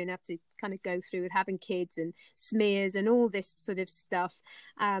us women have to kind of go through with having kids and smears and all this sort of stuff.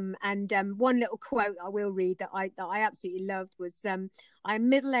 And one little quote I will read that I absolutely loved was, "I'm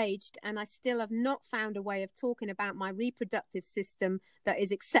middle-aged and I still have not found a way of talking about my reproductive system that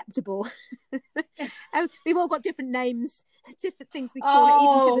is acceptable." We've all got different names, different things we call it,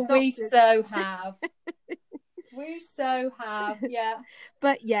 even to the doctors. We so have. We so have, yeah.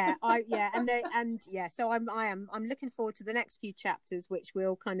 But so I'm looking forward to the next few chapters, which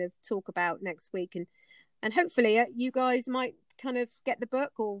we'll kind of talk about next week, and hopefully you guys might kind of get the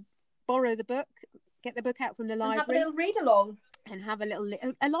book or borrow the book, get the book out from the library, have a little read along, and have a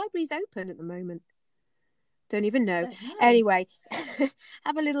library's open at the moment. Don't even know. Anyway,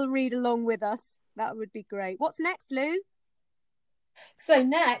 have a little read along with us. That would be great. What's next, Lou? So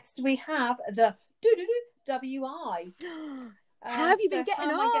next we have the WI. How have you been getting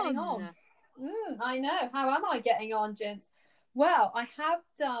on? I know. How am I getting on, gents? Well, I have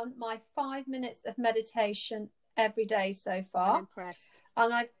done my 5 minutes of meditation every day so far. I'm impressed.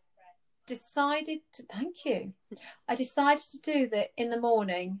 And I've decided to, thank you. I decided to do that in the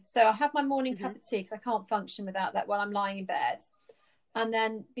morning. So I have my morning cup of tea because I can't function without that while I'm lying in bed. And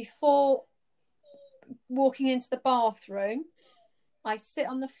then before walking into the bathroom, I sit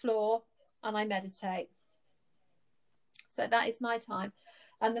on the floor and I meditate. So that is my time.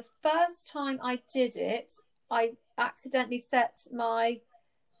 And the first time I did it, I accidentally set my,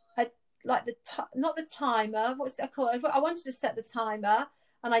 not the timer, what's it called? I wanted to set the timer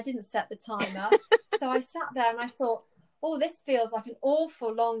and I didn't set the timer. So I sat there and I thought, oh, this feels like an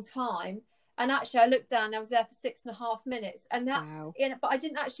awful long time. And actually I looked down and I was there for 6.5 minutes. And that, wow. But I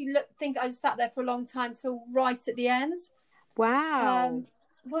didn't actually think I just sat there for a long time till right at the end. Wow.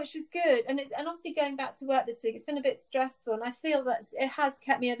 Which was good, and obviously going back to work this week, it's been a bit stressful, and I feel that it has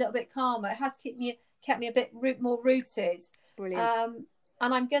kept me a little bit calmer. It has kept me a bit more rooted. Brilliant.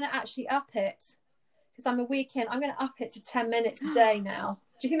 And I'm going to actually up it because I'm a weekend. I'm going to up it to 10 minutes a day now.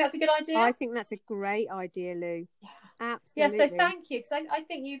 Do you think that's a good idea? I think that's a great idea, Lou. Yeah, absolutely. Yeah. So thank you, because I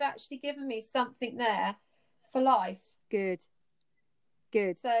think you've actually given me something there for life. Good.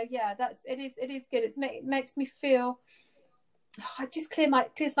 So yeah, it is good. It makes me feel it just clears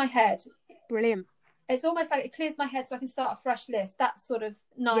my head. Brilliant. It's almost like it clears my head so I can start a fresh list. That sort of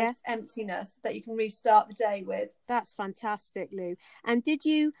nice emptiness that you can restart the day with. That's fantastic, Lou. And do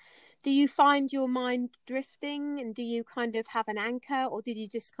you find your mind drifting, and do you kind of have an anchor, or did you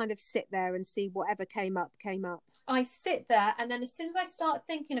just kind of sit there and see whatever came up? I sit there, and then as soon as I start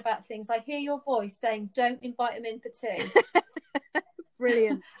thinking about things, I hear your voice saying, don't invite them in for tea.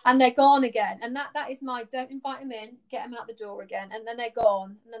 Brilliant. And they're gone again. And that is my don't invite them in, get them out the door again. And then they're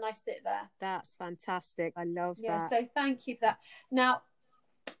gone. And then I sit there. That's fantastic. I love that. So thank you for that. Now,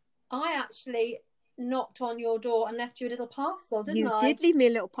 I actually knocked on your door and left you a little parcel, didn't I? You did leave me a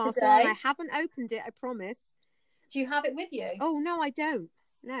little parcel, today. and I haven't opened it, I promise. Do you have it with you? Oh, no, I don't.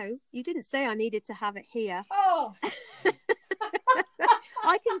 No, you didn't say I needed to have it here. Oh.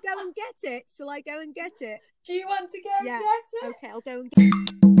 I can go and get it. Shall I go and get it? Do you want to go and get it? Okay, I'll go and get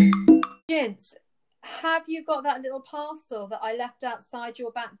it. Gents, have you got that little parcel that I left outside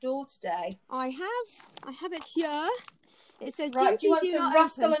your back door today? I have it here. It says, right, do you want do to not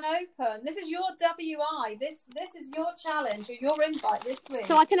rustle open. and open? This is your WI. This is your challenge or your invite this week.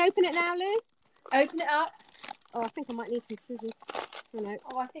 So I can open it now, Lou? Open it up. Oh, I think I might need some scissors.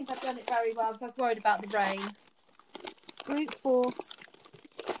 Oh, I think I've done it very well because I was worried about the rain. Brute force.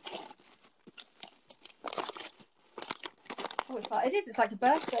 Oh, it's like a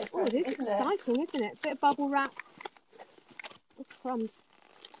birthday present. Oh, it is exciting, isn't it? Bit of bubble wrap. Oh, crumbs.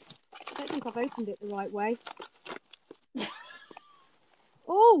 I don't think I've opened it the right way.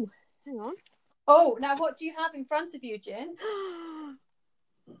 Oh, hang on. Oh, now what do you have in front of you, Jin?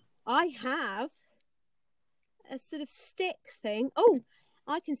 I have a sort of stick thing. Oh,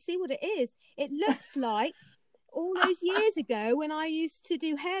 I can see what it is. It looks like all those years ago when I used to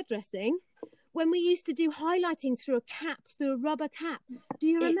do hairdressing, when we used to do highlighting through a rubber cap. Do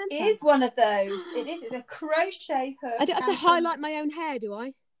you remember? It is one of those. It is. It's a crochet hook. I don't have to highlight my own hair, do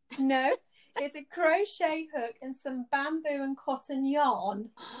I? No. It's a crochet hook and some bamboo and cotton yarn.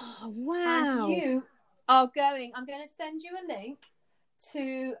 Oh, wow. And you are I'm going to send you a link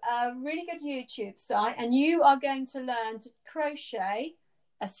to a really good YouTube site, and you are going to learn to crochet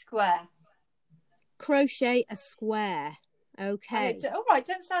a square. Crochet a square. Okay. All right,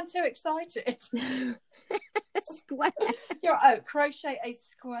 don't sound too excited. A square. Crochet a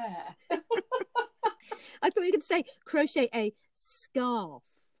square. I thought you could say crochet a scarf.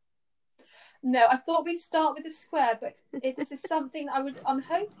 No, I thought we'd start with a square, but this is something I'm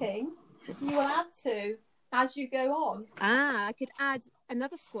hoping you will add to as you go on. I could add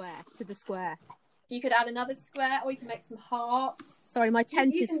another square to the square. You could add another square, or you can make some hearts. Sorry, my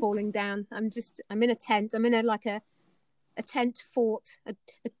tent is falling down. I'm in a tent. I'm in a tent fort, a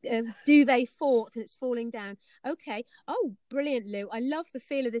duvet fort, and it's falling down. Okay. Oh, brilliant, Lou. I love the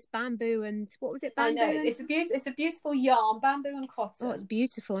feel of this bamboo and what was it? Bamboo. I know it's a beautiful yarn, bamboo and cotton. Oh, it's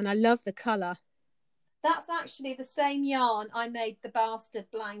beautiful, and I love the colour. That's actually the same yarn I made the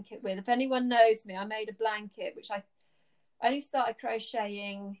bastard blanket with. If anyone knows me, I made a blanket which I only started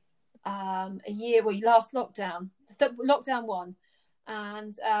crocheting a year, last lockdown, lockdown 1.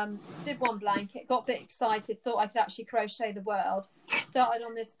 And did one blanket, got a bit excited, thought I could actually crochet the world, started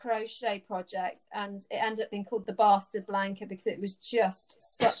on this crochet project, and it ended up being called the bastard blanket because it was just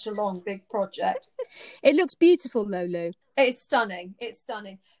such a long big project. It looks beautiful, Lulu. It's stunning.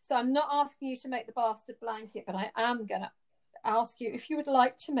 So I'm not asking you to make the bastard blanket, but I am going to ask you if you would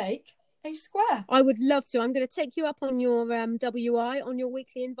like to make a square. I would love to. I'm going to take you up on your WI, on your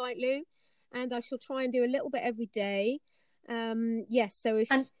weekly invite, Lou, and I shall try and do a little bit every day. Yes, so if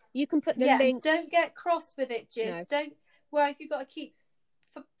you can put the link. Don't get cross with it, Jids. No. Don't worry if you've got to keep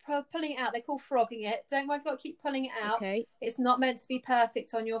pulling it out. They call frogging it. Don't worry if you've got to keep pulling it out. Okay. It's not meant to be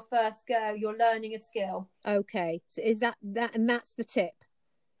perfect on your first go. You're learning a skill. Okay. So is that and that's the tip?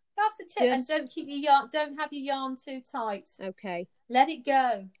 That's the tip. And don't keep your yarn. Don't have your yarn too tight. Okay. Let it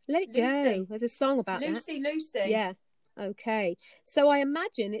go. Let it go. There's a song about Lucy. Yeah. Okay. So I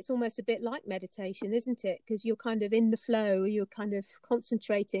imagine it's almost a bit like meditation, isn't it? Because you're kind of in the flow, you're kind of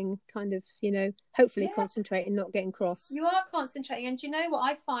concentrating, hopefully concentrating, not getting cross. You are concentrating. And do you know what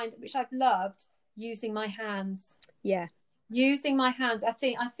I find, which I've loved? Using my hands. Yeah. Using my hands. I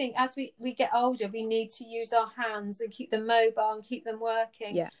think as we get older, we need to use our hands and keep them mobile and keep them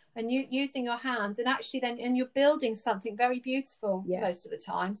working. Yeah. And using your hands, and actually and you're building something very beautiful most of the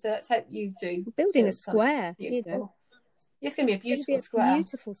time. So let's hope you do. Building a square. Beautiful. It's going to be a beautiful square.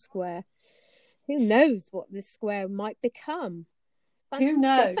 Beautiful square. Who knows what this square might become? Who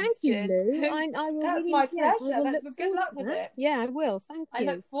knows? So thank you, Lou. I will. That's my pleasure. Good luck with it. Yeah, I will. Thank you.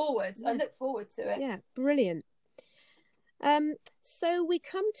 I look forward to it. Yeah, brilliant. So we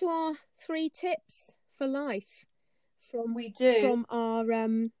come to our 3 tips for life from our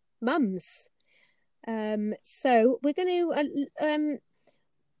mums. So we're going to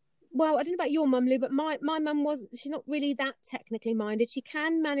well, I don't know about your mum, Lou, but my mum she's not really that technically minded. She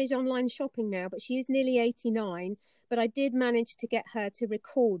can manage online shopping now, but she is nearly 89. But I did manage to get her to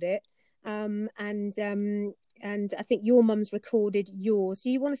record it. And I think your mum's recorded yours. Do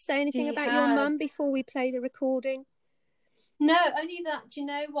you want to say anything about your mum before we play the recording? No, only that, do you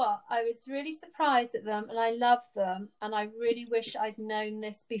know what? I was really surprised at them and I love them. And I really wish I'd known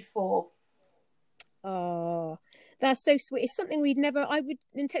this before. Oh, that's so sweet. It's something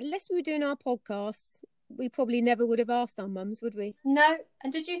unless we were doing our podcasts, we probably never would have asked our mums, would we? No.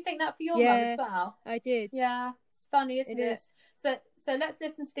 And did you think that for your mum as well? I did. Yeah. It's funny, isn't it? So let's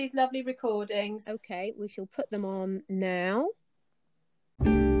listen to these lovely recordings. Okay, we shall put them on now.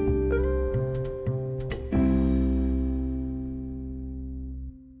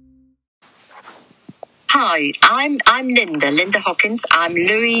 Hi, I'm Linda Hawkins. I'm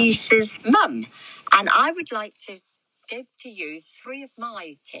Louise's mum, and I would like to give to you 3 of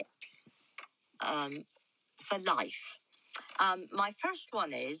my tips for life. My first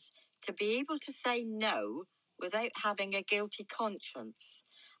one is to be able to say no without having a guilty conscience,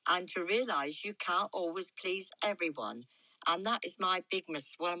 and to realise you can't always please everyone. And that is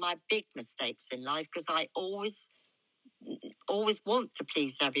one of my big mistakes in life, because I always want to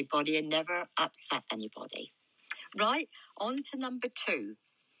please everybody and never upset anybody. Right, on to number 2.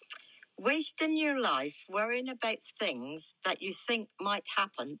 Wasting your life worrying about things that you think might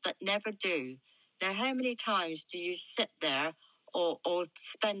happen but never do. Now, how many times do you sit there or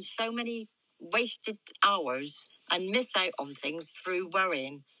spend so many wasted hours and miss out on things through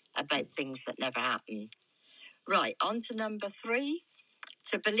worrying about things that never happen? Right, on to number 3.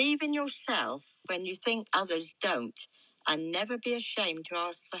 To believe in yourself when you think others don't, and never be ashamed to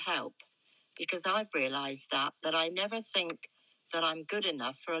ask for help. Because I've realised that I never think that I'm good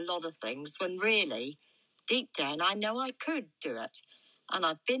enough for a lot of things, when really, deep down, I know I could do it. And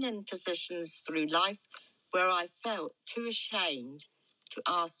I've been in positions through life where I felt too ashamed to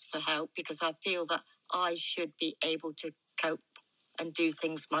ask for help, because I feel that I should be able to cope and do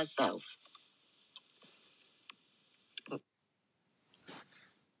things myself.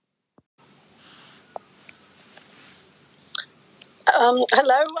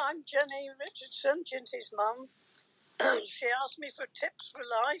 Hello, I'm Jenny Richardson, Ginty's mum. She asked me for tips for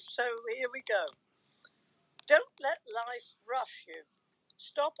life, so here we go. Don't let life rush you.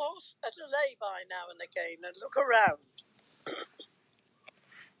 Stop off at a lay-by now and again and look around.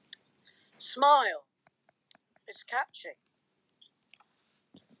 Smile. It's catching.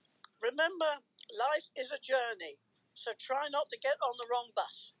 Remember, life is a journey, so try not to get on the wrong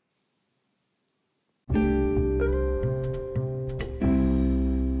bus.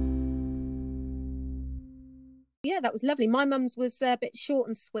 Yeah, that was lovely. My mum's was a bit short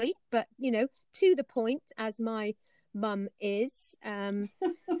and sweet, but, to the point, as my mum is.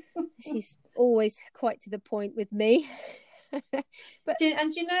 She's always quite to the point with me. And do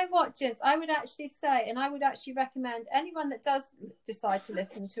you know what, gents? I would actually say, and I would actually recommend anyone that does decide to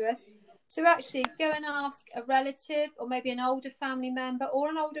listen to us, to actually go and ask a relative or maybe an older family member or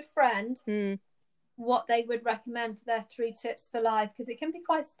an older friend what they would recommend for their 3 tips for life, because it can be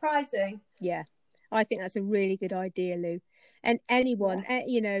quite surprising. Yeah. I think that's a really good idea, Lou. And anyone,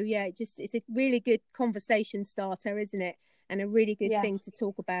 it's a really good conversation starter, isn't it? And a really good thing to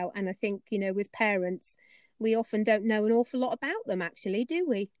talk about. And I think, with parents, we often don't know an awful lot about them, actually, do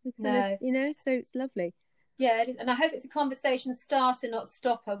we? No. So it's lovely. Yeah, it is. And I hope it's a conversation starter, not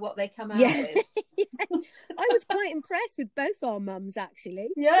stopper, what they come out with. I was quite impressed with both our mums, actually.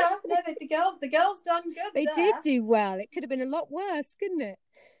 Yeah, no, the girls done good. They did do well. It could have been a lot worse, couldn't it?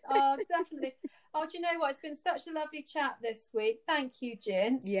 Oh, definitely. Oh, do you know what? It's been such a lovely chat this week. Thank you,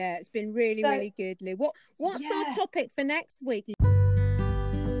 Gins. Yeah, it's been really, really good, Lou. What's our topic for next week, Lou?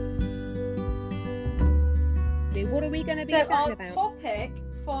 What are we going to be chatting about? Our topic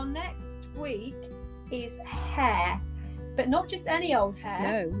for next week is hair, but not just any old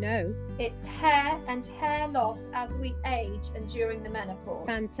hair. No. It's hair and hair loss as we age and during the menopause.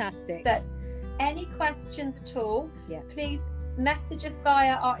 Fantastic. So, any questions at all, please message us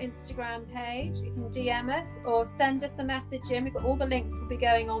via our Instagram page. You can DM us or send us a message in. We've got all the links will be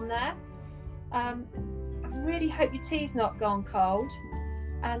going on there. I really hope your tea's not gone cold,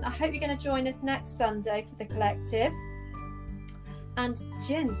 and I hope you're going to join us next Sunday for the collective. And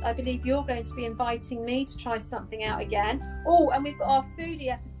Gins, I believe you're going to be inviting me to try something out again. Oh, and we've got our foodie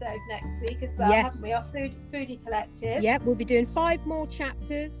episode next week as well, haven't we? Our foodie collective. Yeah, we'll be doing 5 more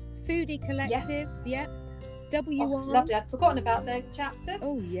chapters. Foodie collective. Yes. Yeah. WR. Lovely. I'd forgotten about those chapters.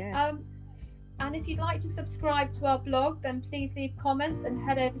 Oh, yes. And if you'd like to subscribe to our blog, then please leave comments and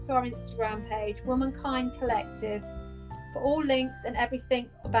head over to our Instagram page, Womankind Collective, for all links and everything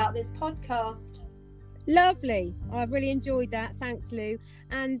about this podcast. Lovely. I've really enjoyed that. Thanks, Lou.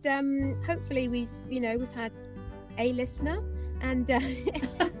 And hopefully we've had a listener, and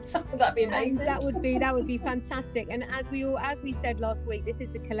that'd be amazing. That would be fantastic. And as we said last week, this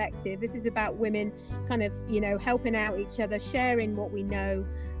is a collective. This is about women kind of, helping out each other, sharing what we know,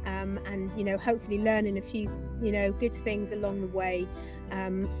 and hopefully learning a few good things along the way.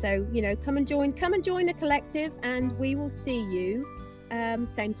 So come and join the collective, and we will see you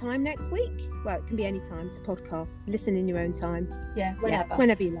same time next week. Well, it can be any time. It's a podcast. Listen in your own time. Yeah,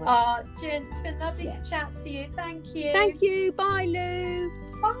 whenever you like. Gins, it's been lovely to chat to you. Thank you. Thank you. Bye, Lou.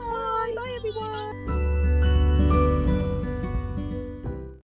 Bye. Bye, everyone.